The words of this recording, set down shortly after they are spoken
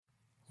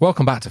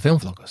Welcome back to Film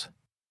Vloggers.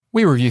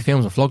 We review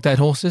films and flog dead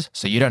horses,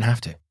 so you don't have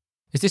to.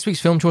 Is this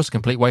week's film choice a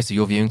complete waste of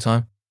your viewing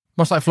time?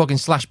 Much like flogging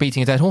 /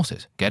 beating a dead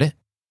horses, get it?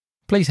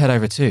 Please head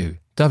over to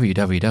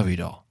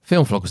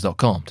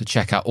www.filmvloggers.com to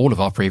check out all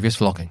of our previous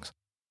vloggings.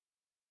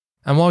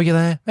 And while you're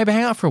there, maybe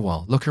hang out for a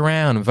while, look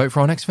around and vote for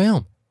our next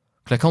film.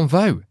 Click on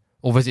vote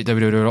or visit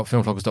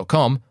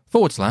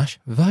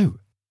www.filmvloggers.com/vote.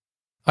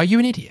 Are you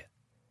an idiot?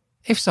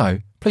 If so,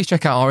 please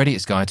check out our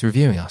Idiot's Guide to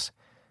Reviewing Us,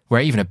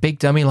 where even a big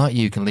dummy like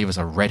you can leave us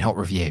a red-hot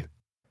review.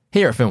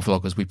 Here at Film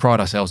Vloggers, we pride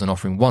ourselves on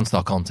offering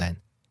 1-star content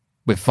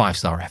with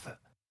 5-star effort.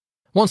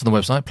 Once on the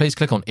website, please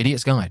click on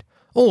Idiot's Guide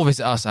or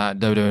visit us at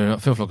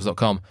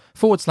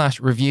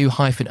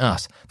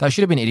www.filmvloggers.com/review-us. That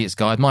should have been Idiot's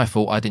Guide. My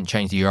fault, I didn't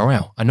change the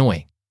URL.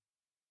 Annoying.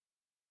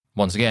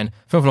 Once again,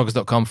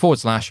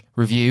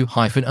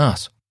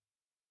 filmvloggers.com/review-us.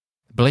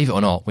 Believe it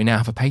or not, we now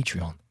have a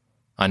Patreon.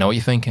 I know what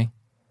you're thinking.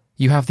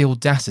 You have the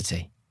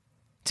audacity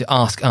to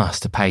ask us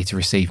to pay to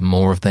receive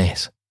more of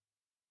this.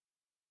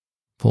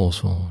 Pause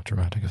for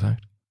dramatic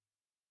effect.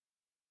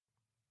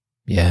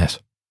 Yes.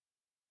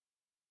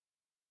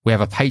 We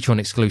have a Patreon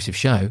exclusive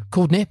show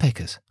called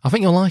Nitpickers. I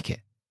think you'll like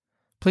it.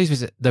 Please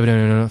visit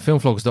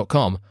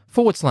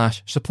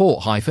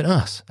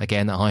www.filmvloggers.com/support-us.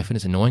 Again, that hyphen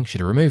is annoying,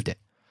 should have removed it.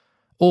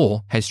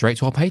 Or head straight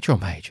to our Patreon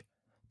page.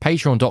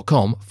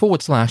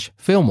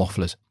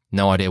 Patreon.com/filmwafflers.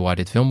 No idea why I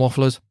did film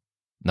wafflers.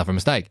 Another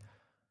mistake.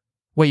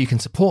 Where you can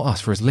support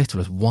us for as little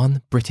as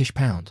 £1 British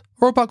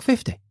or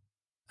 $1.50.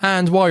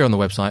 And while you're on the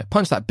website,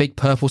 punch that big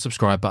purple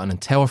subscribe button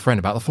and tell a friend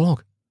about the vlog.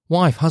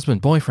 Wife,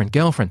 husband, boyfriend,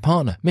 girlfriend,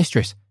 partner,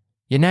 mistress,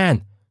 your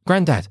nan,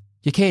 granddad,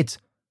 your kids.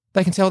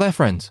 They can tell their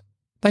friends.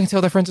 They can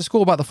tell their friends at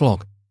school about the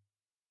vlog.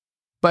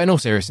 But in all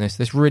seriousness,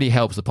 this really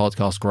helps the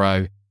podcast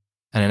grow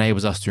and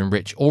enables us to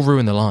enrich or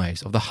ruin the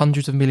lives of the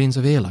hundreds of millions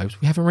of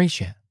earlobes we haven't reached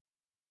yet.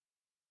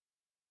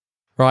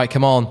 Right,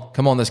 come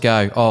on, let's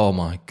go. Oh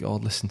my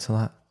God, listen to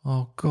that.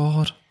 Oh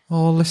God,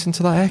 listen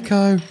to that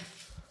echo.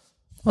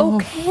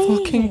 Okay. Oh,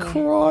 fucking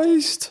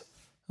Christ.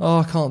 Oh,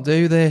 I can't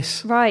do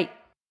this. Right.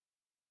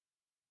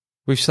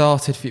 We've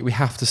started, we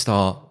have to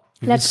start.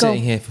 We've Let's been go.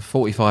 sitting here for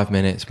 45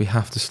 minutes. We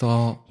have to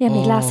start. Yeah,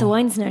 my glass of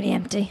wine's nearly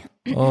empty.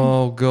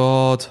 Oh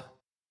God.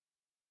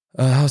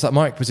 How's that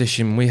mic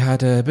position? We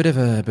had a bit of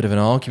an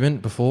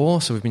argument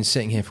before, so we've been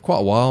sitting here for quite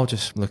a while,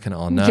 just looking at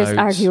our notes. Just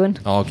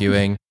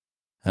arguing.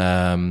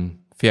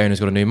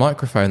 Fiona's got a new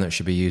microphone that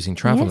she'll be using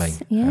travelling.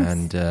 Yes.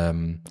 And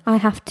I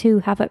have to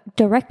have it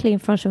directly in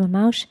front of my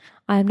mouth.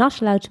 I am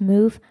not allowed to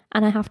move,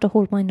 and I have to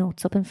hold my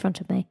notes up in front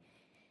of me.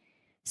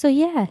 So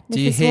yeah, do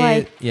you this is hear?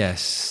 why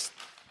Yes.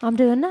 I'm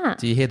doing that.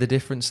 Do you hear the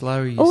difference,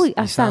 though?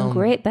 I sound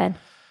great, Ben.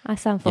 I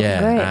sound fucking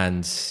great.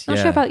 And Not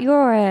sure about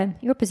your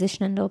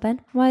positioning though,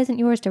 Ben. Why isn't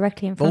yours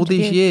directly in front of you?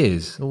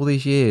 All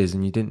these years,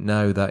 and you didn't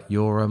know that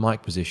your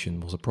mic position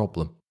was a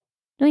problem.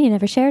 No, you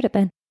never shared it,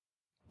 Ben.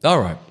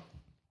 All right.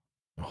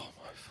 Oh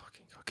my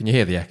fucking God! Can you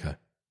hear the echo?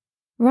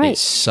 Right.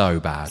 It's so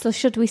bad. So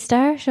should we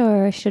start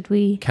or should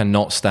we?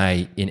 Cannot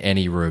stay in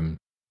any room.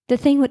 The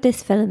thing with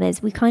this film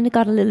is we kind of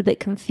got a little bit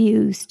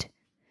confused.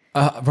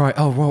 Right.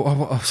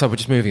 So we're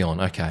just moving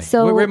on. Okay.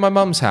 So we're in my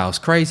mum's house.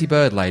 Crazy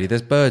bird lady.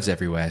 There's birds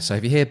everywhere. So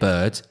if you hear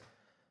birds,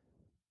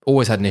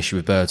 always had an issue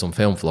with birds on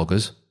Film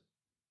Vloggers.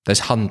 There's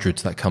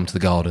hundreds that come to the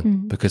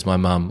garden because my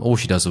mum, all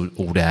she does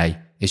all day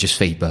is just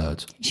feed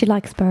birds. She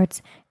likes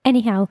birds.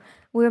 Anyhow,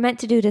 we were meant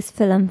to do this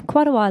film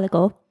quite a while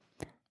ago,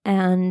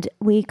 and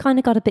we kind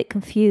of got a bit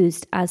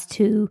confused as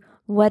to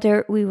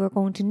whether we were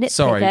going to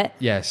nitpick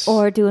it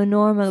or do a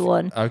normal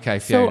one. Okay,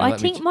 Fiona, so I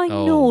think my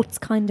notes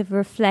kind of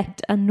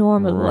reflect a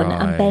normal one,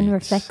 and Ben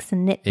reflects a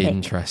nitpick.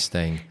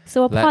 Interesting.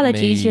 So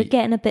apologies, you're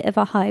getting a bit of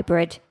a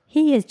hybrid.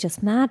 He is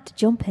just mad to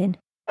jump in.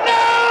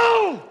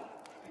 No!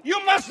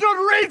 You must not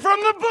read from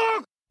the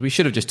book! We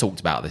should have just talked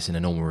about this in a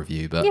normal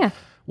review, but yeah.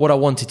 What I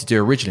wanted to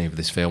do originally with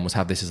this film was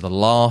have this as the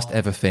last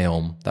ever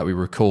film that we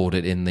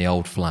recorded in the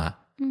old flat.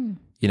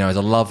 You know, as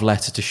a love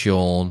letter to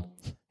Sean.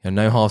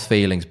 No hard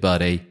feelings,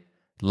 buddy.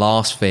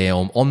 Last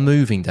film on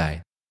moving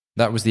day.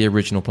 That was the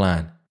original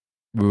plan.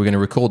 We were going to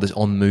record this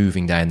on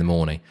moving day in the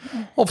morning.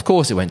 Of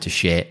course it went to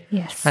shit.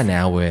 Yes. And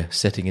now we're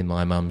sitting in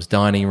my mum's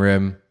dining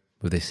room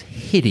with this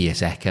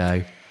hideous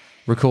echo,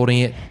 recording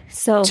it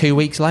 2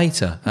 weeks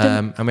later.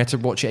 And we had to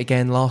watch it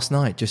again last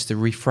night just to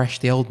refresh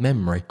the old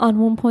memory. On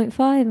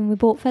 1.5, and we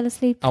both fell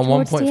asleep. On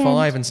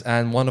 1.5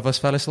 and one of us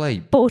fell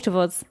asleep. Both of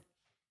us.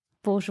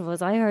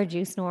 I heard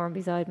you snoring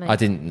beside me. I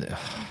didn't.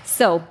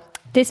 So,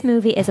 this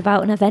movie is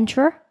about an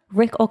adventurer,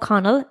 Rick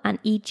O'Connell, and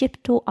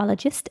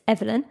Egyptologist,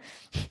 Evelyn.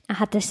 I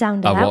had to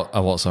sound it out.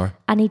 What, sorry?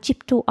 An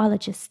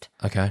Egyptologist.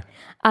 Okay.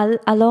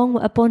 Along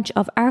with a bunch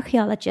of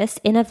archaeologists,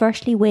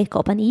 inadvertently wake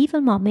up an evil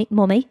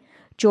mummy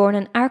during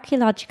an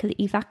archaeological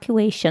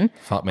evacuation.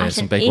 Fuck me, there's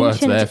some big words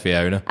there,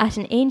 Fiona. At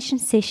an ancient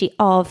city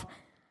of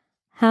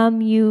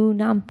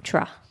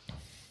Hamunaptra.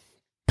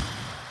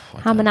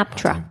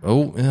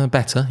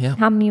 Better, yeah.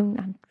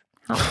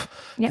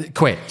 Yeah.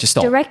 Quick, just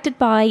stop. Directed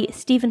by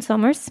Stephen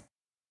Sommers,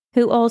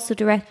 who also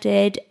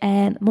directed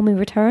Mummy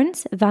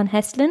Returns, Van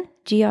Helsing,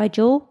 G.I.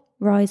 Joe,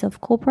 Rise of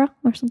Cobra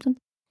or something.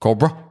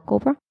 Cobra.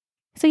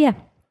 So yeah,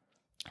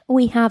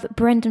 We have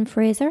Brendan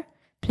Fraser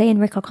playing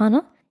Rick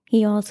O'Connell.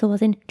 He also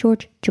was in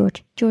George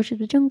of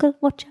the Jungle.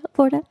 Watch out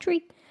for that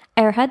tree.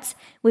 Airheads.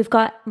 We've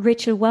got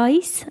Rachel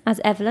Weisz as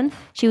Evelyn.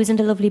 She was in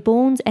The Lovely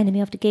Bones,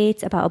 Enemy of the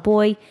Gates, about a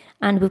boy.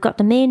 And we've got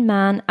the main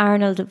man,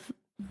 Arnold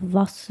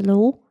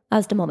Vosloo,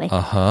 as the mummy.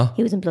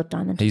 He was in Blood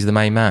Diamond. He's the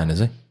main man, is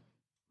he?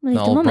 Well,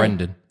 not old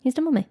Brendan. He's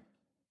the mummy.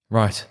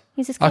 Right.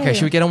 He's a scary Okay,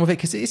 should we get on with it?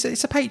 Because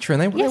it's a Patreon.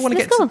 They want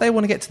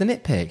to get to the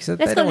nitpicks.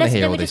 They don't want to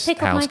hear all this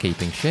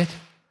housekeeping shit.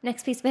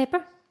 Next piece of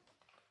paper.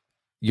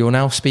 You're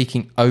now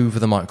speaking over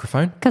the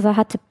microphone. Because I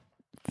had to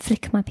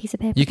flick my piece of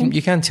paper.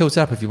 You can tilt it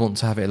up if you want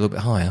to have it a little bit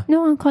higher.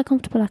 No, I'm quite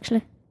comfortable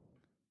actually.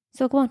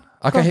 So go on.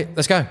 Okay,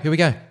 let's go. Here we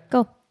go.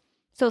 Go.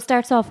 So it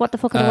starts off, what the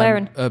fuck are they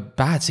wearing?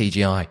 Bad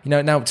CGI.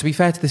 Now, to be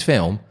fair to this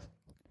film,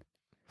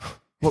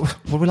 what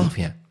are we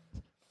laughing at?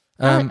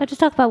 I just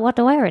talk about what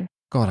they're wearing.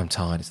 God, I'm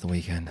tired. It's the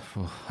weekend.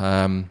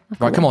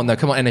 Right, come on,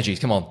 energies,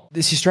 come on.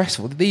 This is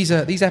stressful. These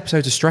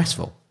episodes are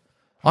stressful.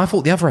 I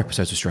thought the other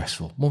episodes were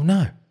stressful. Well,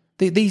 no.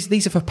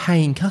 These are for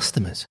paying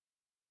customers.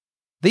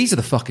 These are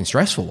the fucking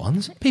stressful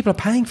ones. People are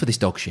paying for this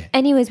dog shit.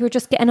 Anyways, we're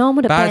just getting on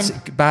with it, Ben.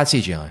 Bad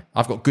CGI.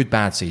 I've got good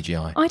bad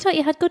CGI. I thought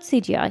you had good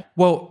CGI.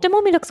 Well, the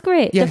mummy looks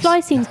great. Yes. The fly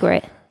scene's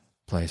great.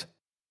 Please.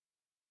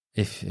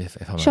 If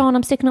I'm Sean,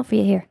 I'm sticking up for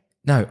you here.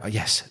 No,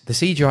 yes. The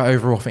CGI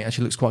overall, I think,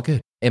 actually looks quite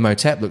good.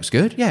 Imhotep looks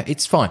good. Yeah,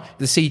 it's fine.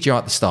 The CGI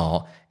at the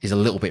start is a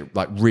little bit,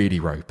 really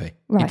ropey.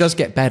 Right. It does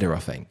get better, I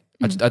think.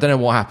 I don't know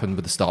what happened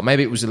with the start.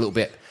 Maybe it was a little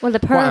bit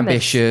quite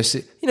ambitious.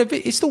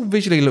 It still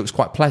visually looks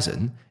quite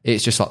pleasant.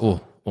 It's just like,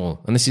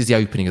 and this is the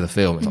opening of the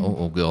film. It's like,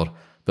 oh God.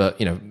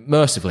 But,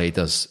 mercifully, it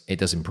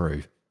does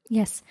improve.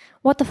 Yes.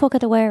 What the fuck are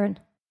they wearing?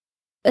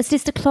 Is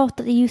this the cloth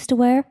that they used to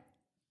wear?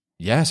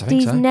 Yes, I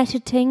think so. These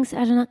netted things,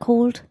 are they not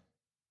cold?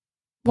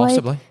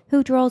 Possibly.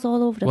 Who draws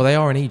all over them? Well, they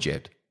are in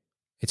Egypt.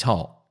 It's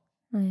hot.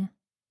 Oh, yeah.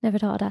 Never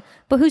thought of that.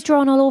 But who's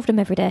drawing all over them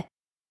every day?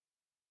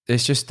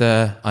 It's just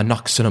a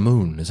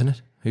Noxanamun, isn't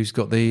it? Who's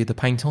got the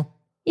paint on?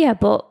 Yeah,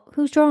 but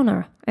who's drawing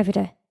her every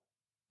day?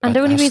 And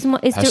the only reason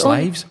is her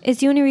slaves? Is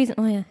the only reason?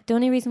 Oh yeah, the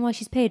only reason why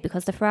she's paid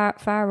because the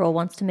pharaoh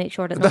wants to make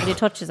sure that nobody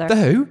touches her. The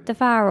who? The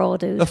pharaoh,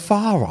 dude. The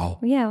pharaoh.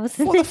 Yeah.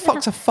 What the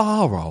fuck's a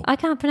pharaoh? I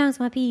can't pronounce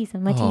my P's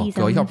and my T's.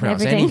 Oh God, you can't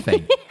pronounce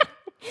anything.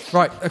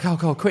 Right, okay,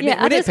 quit. We're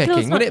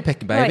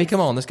nitpicking, baby. Right.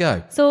 Come on, let's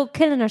go. So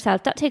killing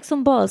herself, that takes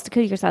some balls to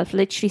kill yourself.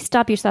 Literally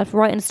stab yourself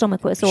right in the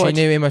stomach with a sword.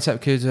 She knew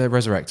Imhotep could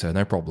resurrect her,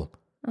 no problem.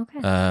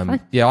 Okay.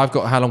 Yeah, I've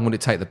got how long would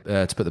it take to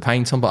put the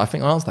paint on, but I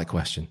think I answered that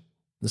question.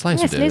 The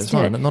slaves would do it. It's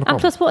fine, not a problem. And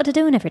plus, what are they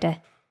doing every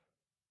day?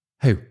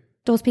 Who?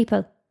 Those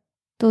people.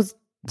 The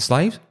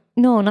slaves?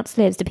 No, not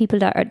slaves. The people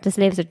that the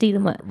slaves are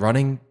dealing with.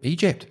 Running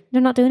Egypt.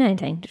 They're not doing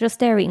anything. They're just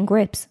there eating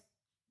grapes.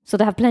 So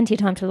they have plenty of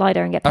time to lie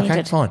there and get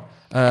painted. Okay,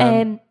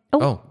 fine.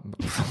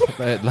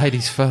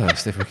 Ladies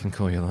first, if we can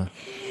call you that.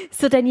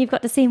 So then you've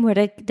got the scene where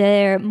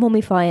they're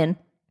mummifying.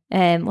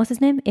 What's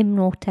his name?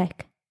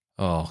 Imhotep.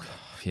 Oh,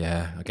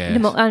 yeah, I guess.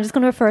 I'm just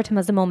going to refer to him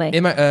as the mummy.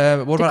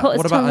 What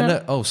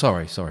about? Oh,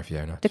 sorry,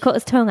 Fiona. To cut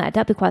his tongue out,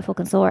 that'd be quite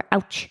fucking sore.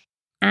 Ouch.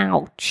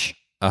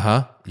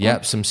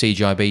 Yep, some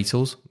CGI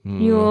beetles.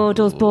 Yo,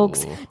 those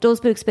bugs. Those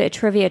bugs, bit of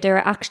trivia, they were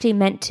actually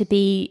meant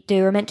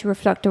to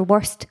reflect the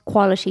worst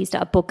qualities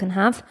that a bug can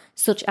have,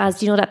 such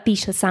as, that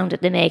beetle sound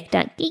that they make,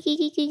 that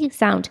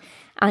sound,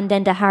 and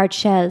then the hard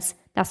shells.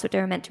 That's what they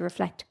were meant to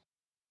reflect.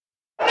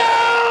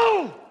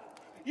 No!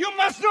 You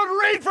must not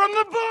read from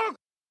the book!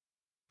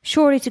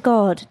 Surely to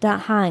God,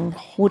 that hang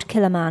would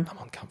kill a man.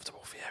 I'm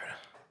uncomfortable, Fiona.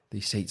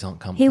 These seats aren't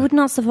comfortable. He would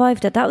not survive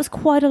that. That was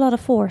quite a lot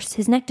of force.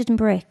 His neck didn't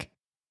break.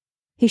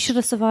 He should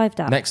have survived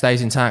that. Next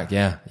day's intact,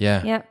 yeah.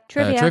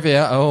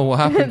 Trivia. Oh, what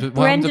happened to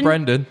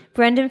Brendan?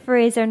 Brendan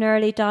Fraser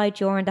nearly died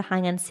during the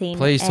hanging scene.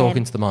 Please talk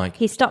into the mic.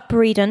 He stopped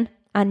breathing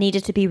and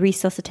needed to be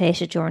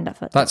resuscitated during that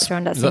scene.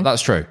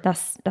 That's true.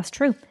 That's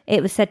true.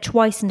 It was said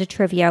twice in the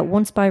trivia,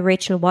 once by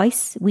Rachel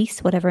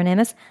Weisz, whatever her name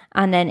is,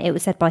 and then it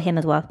was said by him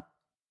as well.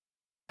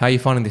 How are you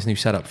finding this new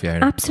setup,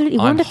 Fiona? Absolutely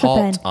wonderful,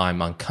 I'm hot, Ben.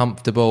 I'm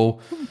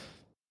uncomfortable.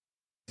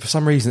 For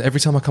some reason, every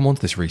time I come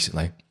onto this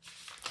recently,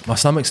 my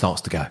stomach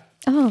starts to go.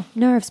 Oh,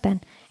 nerves, Ben.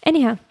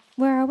 Anyhow,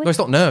 where are we? No, it's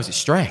not nerves, it's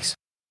stress.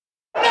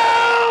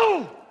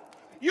 No!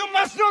 You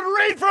must not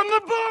read from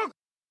the book!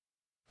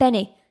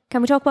 Benny.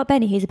 Can we talk about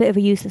Benny? He's a bit of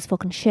a useless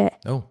fucking shit.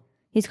 Oh.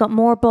 He's got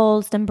more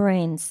balls than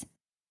brains.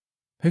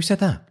 Who said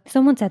that?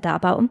 Someone said that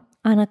about him,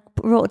 and I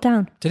wrote it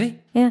down. Did he?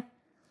 Yeah.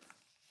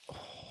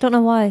 Don't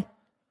know why.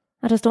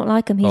 I just don't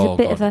like him. He's a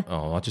bit of a...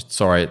 Oh,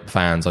 sorry,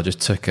 fans. I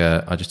just took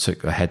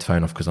a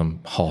headphone off because I'm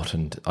hot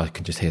and I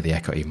can just hear the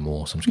echo even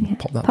more. So I'm just going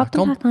to pop that back on. Pop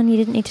them back on. You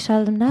didn't need to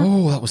tell them that.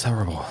 Oh, that was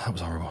horrible.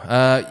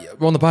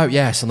 We're on the boat.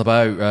 Yes, on the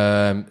boat.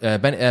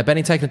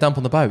 Benny taking a dump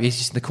on the boat. He's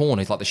just in the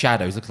corner. He's like the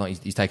shadow. He's looking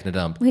like he's taking a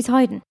dump. Well, he's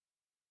hiding.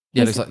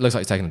 Yeah, looks like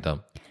he's taking a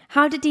dump.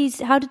 How did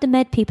the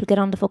med people get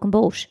on the fucking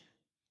boat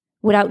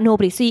without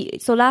nobody?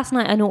 So last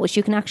night I noticed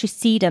you can actually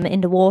see them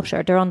in the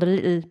water. They're on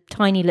the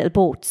tiny little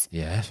boats.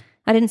 Yes.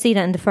 I didn't see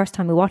that in the first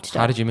time we watched it.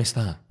 How did you miss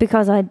that?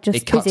 Because I just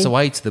it cuts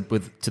away to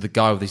the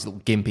guy with his little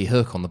gimpy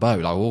hook on the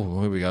boat. Like,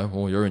 oh, here we go.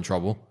 Oh, you're in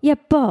trouble. Yeah,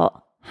 but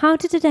How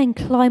did it then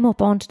climb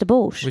up onto the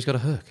boat? Well, he's got a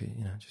hook,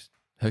 just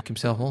hook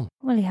himself on.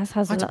 Well, he has a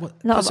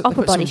lot of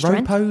upper body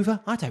strength. Rope over?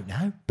 I don't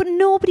know. But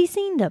nobody's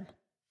seen them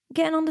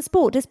getting on this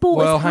boat. This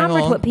boat is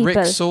hammered with people.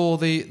 Rick saw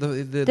the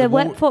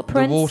wet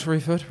footprints. The watery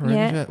footprint.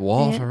 Yeah.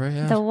 Watery,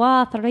 yeah. The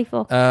watery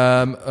foot.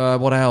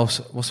 What else?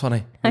 What's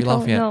funny? What are you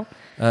laughing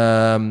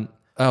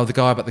at? The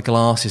guy about the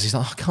glasses. He's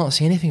like, I can't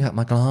see anything about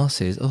my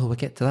glasses. Oh, we'll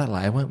get to that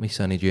later, won't we,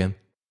 Sonny Jim?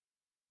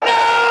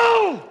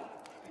 No!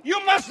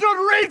 You must not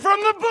read from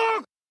the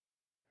book!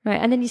 Right,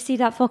 and then you see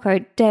that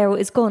fucker there with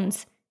his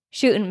guns,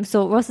 shooting him.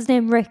 So what's his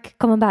name? Rick,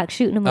 coming back,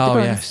 shooting him with the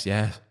guns.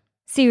 Yes.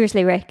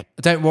 Seriously, Rick.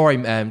 Don't worry,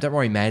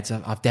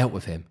 Meds. I've dealt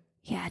with him.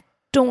 Yeah,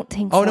 don't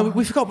think so. Oh, no,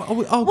 we forgot about...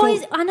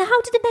 and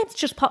how did the Meds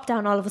just pop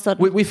down all of a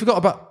sudden? We forgot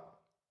about...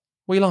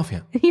 What are you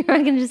laughing at? You're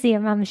going to see her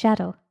mama's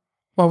shadow.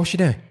 Well, what's she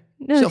doing?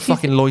 No, she's not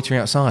fucking loitering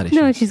outside, is she?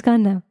 No, she's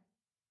gone now.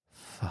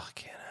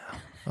 Fucking hell.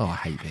 Oh, I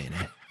hate being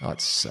here. Oh,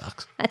 it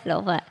sucks. I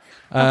love it.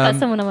 I've got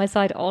someone on my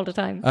side all the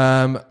time.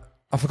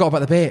 I forgot about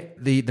the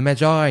bit. The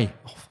Medjai.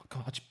 Oh,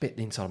 God, I just bit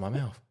the inside of my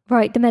mouth.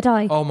 Right, the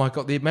Medjai. Oh, my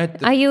God.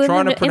 Are you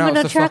trying to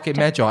pronounce the fucking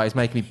Medjai is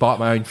making me bite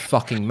my own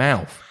fucking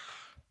mouth.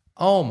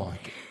 Oh, my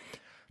God.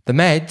 The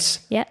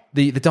Meds. Yeah.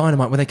 The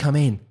dynamite, when they come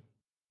in.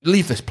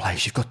 Leave this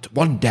place. You've got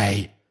one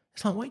day.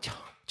 It's like, wait,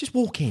 just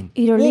walk in.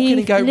 Either walk leave, in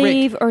and go,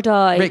 leave Rick, or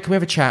die. Rick, can we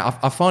have a chat?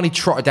 I've finally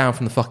trotted down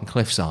from the fucking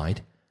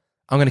cliffside.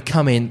 I'm going to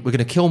come in. We're going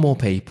to kill more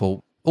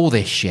people. All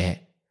this shit.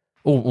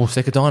 All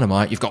stick of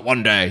dynamite. You've got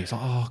one day. It's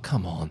like, oh,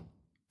 come on.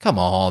 Come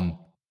on.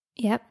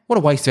 Yep. What a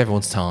waste of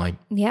everyone's time.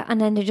 Yeah, and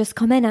then they just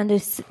come in and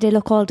they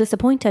look all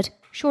disappointed.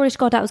 Sure as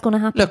God that was going to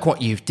happen. Look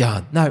what you've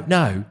done. No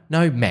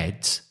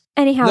Meds.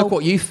 Anyhow. Look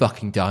what you've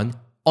fucking done.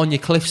 On your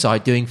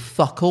cliffside doing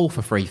fuck all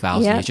for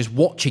 3,000 years, just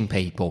watching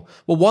people.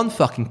 Well, one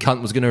fucking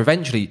cunt was going to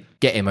eventually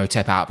get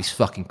Imhotep out of his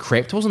fucking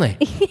crypt, wasn't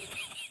he?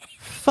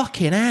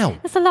 Fucking hell.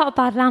 That's a lot of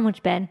bad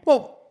language, Ben.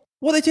 Well,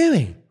 what are they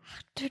doing?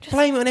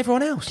 Blame it on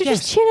everyone else. They're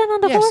just chilling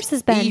on the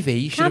horses, Ben.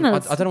 Evie,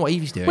 camels. I don't know what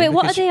Evie's doing. Wait,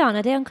 what are they on?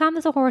 Are they on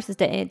camels or horses?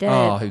 Who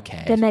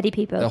cares? The Medi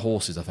people. They're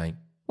horses, I think.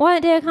 Why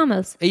aren't they on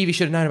camels? Evie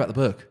should have known about the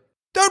book.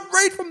 Don't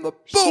read from the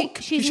book.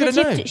 She's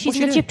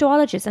an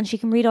Egyptologist and she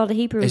can read all the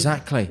Hebrew.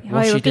 Exactly.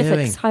 What's she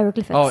doing?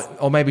 Hieroglyphics. Oh,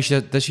 or maybe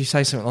does she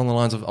say something along the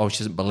lines of, she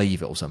doesn't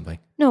believe it or something?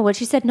 No, well,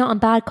 she said not on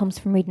bad comes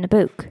from reading a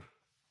book.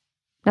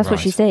 That's what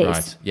she says.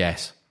 Right,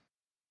 yes.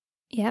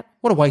 Yep.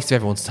 What a waste of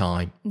everyone's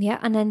time. Yeah,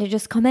 and then they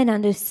just come in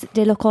and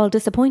they look all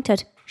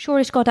disappointed. Sure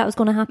as God that was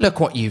going to happen. Look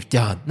what you've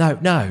done. No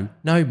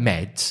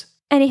Meds.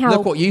 Anyhow.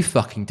 Look what you've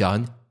fucking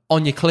done.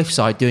 On your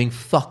cliffside doing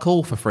fuck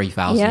all for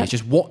 3,000 years,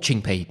 just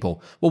watching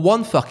people. Well,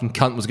 one fucking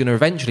cunt was going to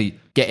eventually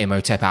get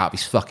Imhotep out of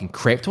his fucking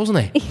crypt, wasn't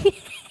he?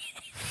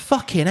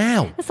 Fucking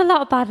hell. That's a lot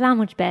of bad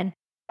language, Ben.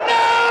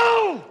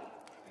 No!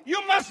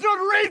 You must not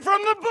read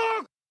from the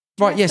book!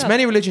 Right, yes,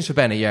 many religions for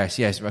Benny, yes,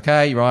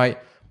 okay, right.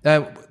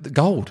 The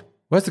gold.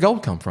 Where's the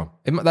gold come from?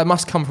 That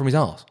must come from his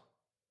arse.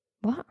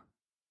 What?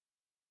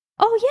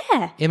 Oh,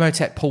 yeah.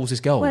 Imhotep pulls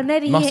his gold. Well,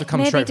 maybe must have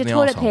come straight from the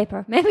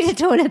arsehole. Maybe the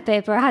toilet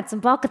paper had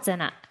some pockets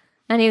in it.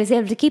 And he was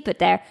able to keep it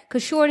there.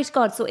 Because surely to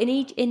God, so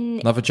in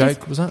another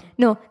joke, was that?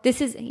 No,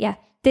 this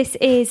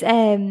is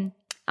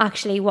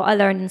actually what I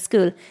learned in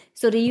school.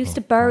 So they used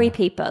to bury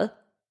people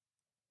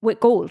with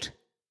gold.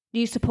 They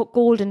used to put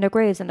gold in their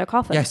graves and their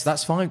coffins. Yes,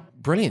 that's fine.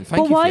 Brilliant. Thank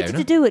you, But why Fiona. did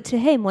they do it to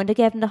him when they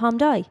gave him the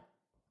Hamdai?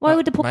 Why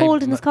would they put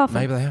gold in his coffin?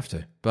 Maybe they have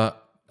to.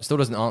 But it still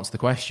doesn't answer the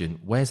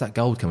question, where's that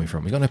gold coming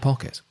from? He's got no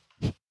pockets.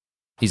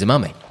 He's a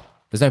mummy.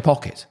 There's no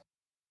pockets.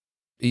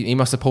 He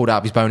must have pulled out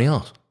of his bony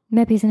arse.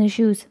 Maybe he's in his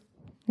shoes.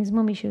 His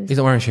mummy shoes. He's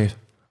not wearing shoes.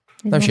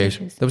 No shoes.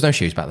 There was no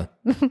shoes back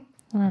then.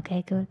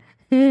 Okay,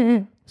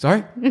 good.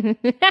 Sorry?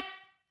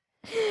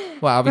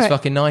 Well, out of his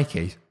fucking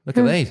Nikes. Look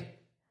at these.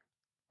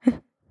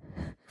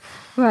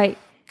 Right.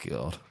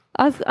 God.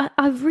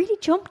 I've really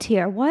jumped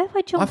here. Why have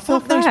I jumped so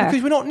far?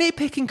 Because we're not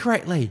nitpicking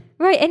correctly.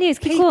 Right, anyways,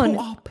 keep going.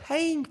 People are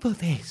paying for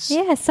this.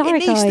 Yeah, sorry,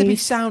 guys. It needs to be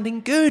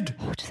sounding good.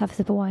 Oh, just have a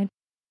sip of wine.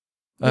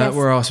 Yes.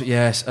 Where else?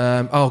 Yes.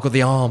 Oh, God,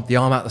 the arm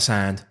out of the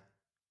sand.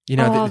 You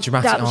know, the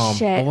dramatic arm.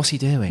 Shit. Oh, what's he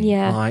doing?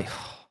 Yeah. Like,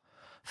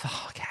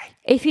 okay.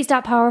 If he's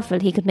that powerful,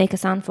 he could make a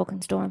sand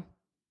fucking storm.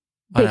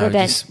 Bigger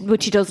than,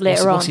 which he does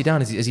later on. What's he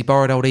done? Has he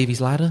borrowed old Evie's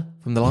ladder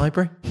from the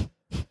library?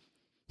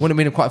 Wouldn't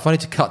it have been quite funny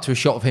to cut to a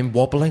shot of him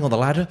wobbling on the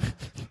ladder?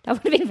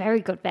 That would have been very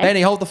good, Ben.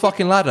 Benny, hold the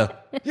fucking ladder.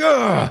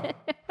 Yeah!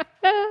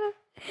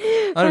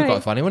 That would be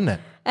quite funny, wouldn't it?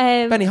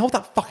 Benny, hold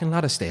that fucking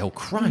ladder still.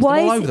 Christ, I'm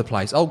all over the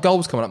place. Oh,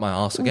 gold's coming up my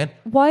arse again.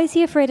 Why is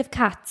he afraid of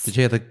cats? Did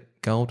you hear the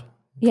gold?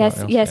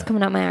 Yes,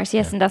 coming out my arse.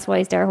 Yes, and that's why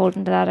he's there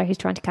holding the ladder. He's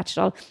trying to catch it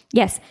all.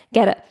 Yes,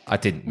 get it. I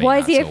didn't mean Why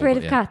is he afraid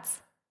of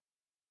cats?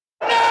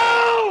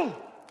 No!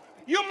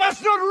 You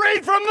must not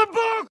read from the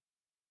book!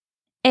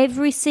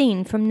 Every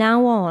scene from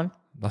now on,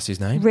 that's his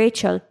name?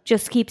 Rachel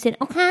just keeps saying,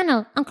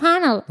 O'Connell.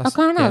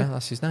 Yeah,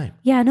 that's his name.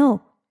 Yeah, I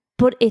know.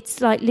 But it's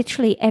like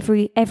literally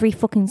every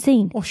fucking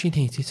scene. Well, she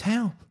needs his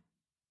help.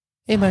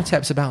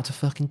 Imhotep's about to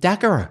fucking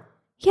dagger her.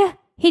 Yeah,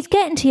 he's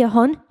getting to you,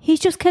 hun. He's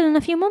just killing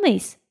a few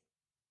mummies.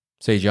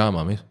 CGI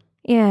mummies.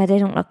 Yeah, they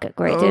don't look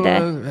great, do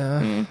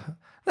they?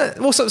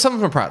 Well, some of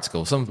them are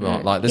practical. Some of them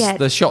aren't. Like,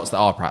 there's shots that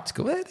are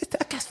practical.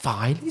 That's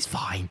fine. It's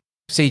fine.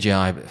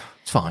 CGI,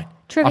 it's fine.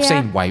 Trivia. I've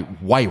seen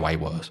way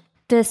worse.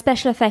 The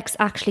special effects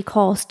actually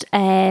cost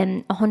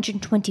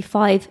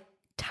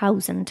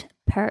 125,000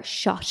 per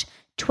shot.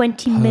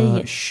 20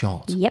 million. Per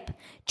shot? Yep.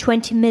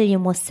 20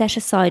 million was set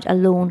aside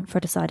alone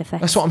for the side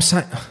effects. That's what I'm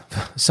saying.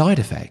 Side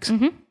effects?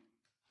 Mm-hmm.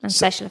 And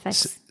special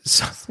effects.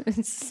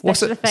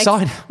 What's it? Effects.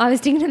 I was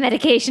doing the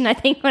medication, I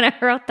think, when I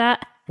wrote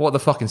that. What are the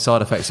fucking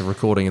side effects of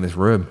recording in this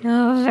room?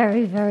 Oh,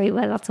 very, very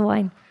well. Lots of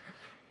wine.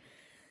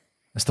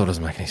 That still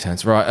doesn't make any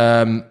sense.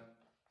 Right.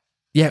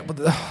 Yeah, but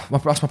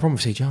that's my problem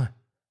with CGI.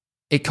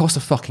 It cost a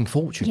fucking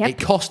fortune. Yep. It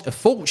cost a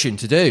fortune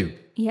to do.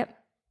 Yep.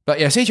 But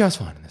yeah, CGI's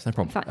fine. There's no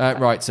problem.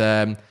 Fine. Right.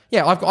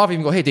 Yeah, I've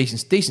even got here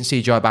decent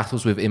CGI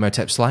battles with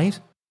Imhotep slaves.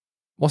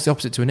 What's the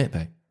opposite to a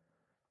nitpick?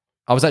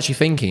 I was actually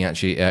thinking,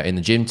 in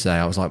the gym today,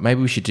 I was like,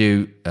 maybe we should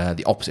do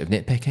the opposite of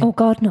nitpicking. Oh,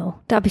 God, no.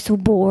 That'd be so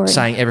boring.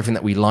 Saying everything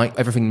that we like,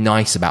 everything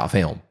nice about a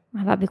film.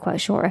 Well, that'd be quite a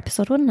short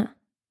episode, wouldn't it?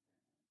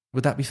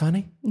 Would that be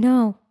funny?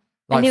 No.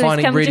 Like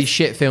finding really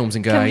shit films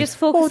and going,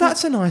 oh,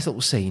 that's a nice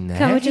little scene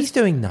there. He's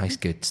doing nice,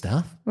 good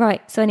stuff.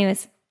 Right. So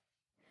anyways.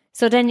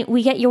 So then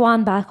we get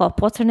Yuan back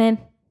up. What's her name?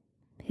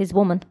 His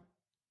woman.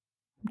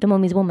 The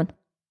mummy's woman.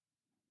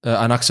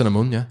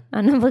 Anaxinamun, yeah.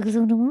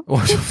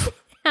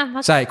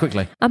 Anaxinamun. Say it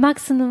quickly.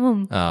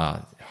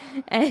 Anaxinamun.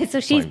 So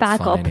she's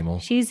back up.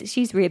 Anymore.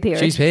 She's reappeared.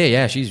 She's here,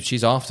 yeah.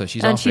 She's after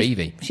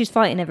Evie. She's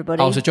fighting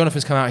everybody. Oh, so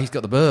Jonathan's come out. He's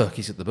got the book.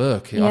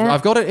 Yeah.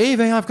 I've got it,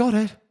 Evie. I've got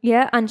it.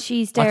 Yeah, and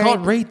she's there. I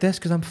can't read this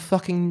because I'm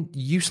fucking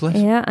useless.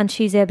 Yeah, and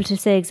she's able to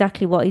say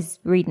exactly what he's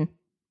reading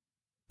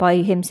by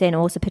him saying,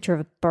 "Oh, it's a picture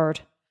of a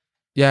bird."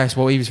 Yes,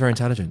 well, Evie's very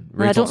intelligent.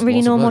 I don't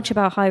really know much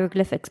about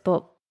hieroglyphics,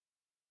 but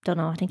don't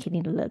know. I think you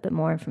need a little bit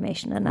more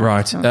information than that.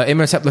 Right.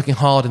 Imhotep looking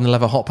hard in the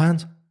leather hot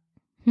pants.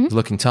 He's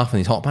looking tough in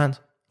his hot pants.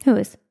 Who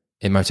is?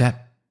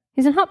 Imhotep.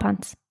 He's in hot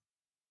pants.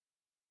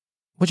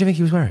 What do you think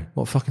he was wearing?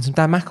 What, fucking some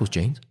Dan Mackles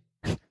jeans?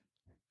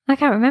 I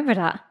can't remember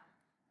that.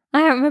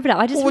 I just what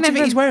remember... do you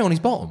think he's wearing on his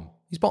bottom?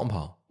 His bottom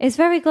part? It's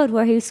very good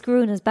where he was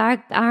screwing his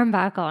arm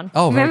back on.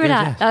 Oh, remember very good,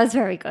 that? Yes. That was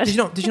very good.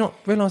 Did you not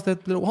realise the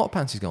little hot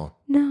pants he's gone?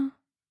 No.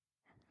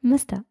 I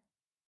missed that.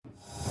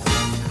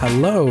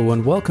 Hello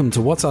and welcome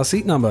to What's Our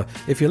Seat Number.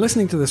 If you're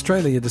listening to this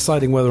trailer, you're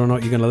deciding whether or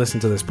not you're going to listen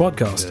to this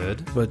podcast.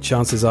 Good. But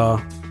chances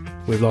are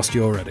we've lost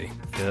you already.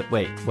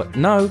 Wait, what?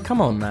 No, come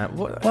on, Matt.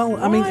 What? Well,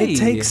 I mean,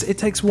 it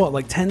takes what,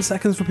 like 10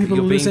 seconds for people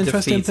to lose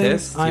interest in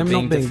things? I am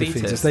not being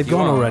defeatist. They've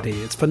gone already.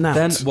 It's for now.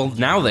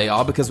 Now they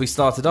are because we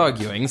started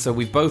arguing, so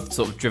we've both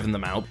sort of driven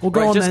them out. Well,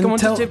 go on then.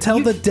 Tell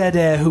the dead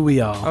air who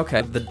we are.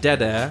 Okay, the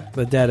dead air.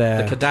 The dead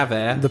air. The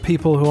cadaver. The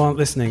people who aren't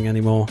listening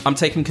anymore. I'm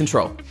taking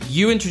control.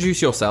 You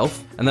introduce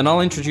yourself, and then I'll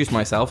introduce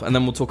myself, and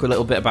then we'll talk a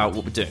little bit about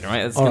what we're doing,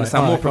 right? It's going to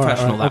sound more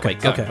professional that way.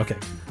 Go. Okay.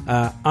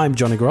 I'm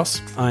Johnny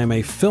Gross. I'm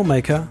a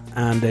filmmaker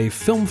and a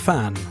film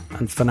fan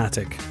and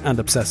fanatic and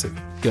obsessive.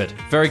 Good.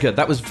 Very good.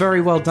 That was very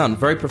well done.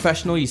 Very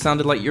professional. You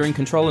sounded like you're in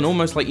control and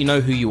almost like you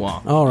know who you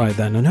are. All right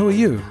then. And who are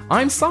you?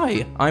 I'm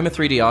Sai. I'm a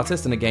 3D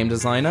artist and a game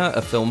designer,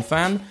 a film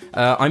fan.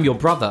 I'm your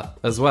brother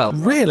as well.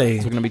 Really?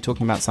 So we're going to be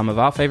talking about some of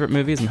our favourite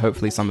movies and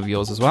hopefully some of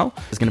yours as well.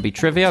 There's going to be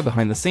trivia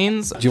behind the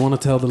scenes. Do you want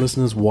to tell the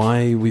listeners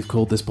why we've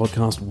called this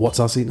podcast What's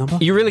Our Seat Number?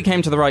 You really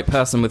came to the right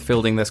person with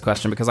fielding this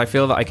question because I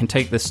feel that I can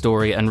take this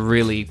story and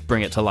really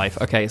bring it to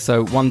life. Okay,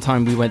 so one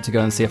time we went to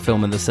go and see a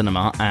film in the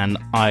cinema and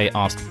I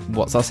asked,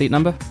 what's our seat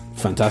number?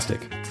 Fantastic.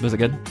 Was it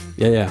good?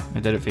 Yeah. I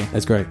did it for you.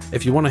 It's great.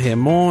 If you want to hear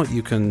more,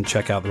 you can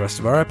check out the rest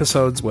of our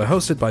episodes. We're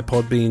hosted by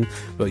Podbean,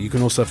 but you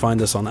can also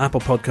find us on Apple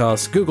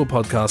Podcasts, Google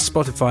Podcasts,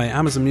 Spotify,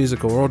 Amazon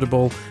Music or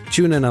Audible,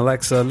 TuneIn,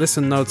 Alexa,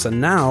 Listen Notes,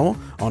 and now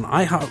on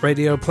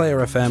iHeartRadio, Player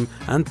FM,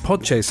 and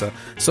Podchaser.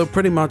 So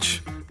pretty much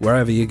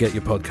wherever you get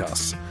your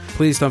podcasts.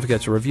 Please don't forget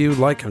to review,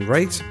 like, and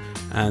rate,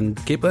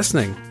 and keep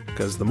listening,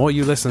 because the more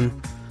you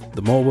listen,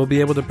 the more we'll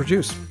be able to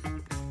produce.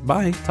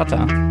 Bye.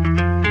 Ta-ta.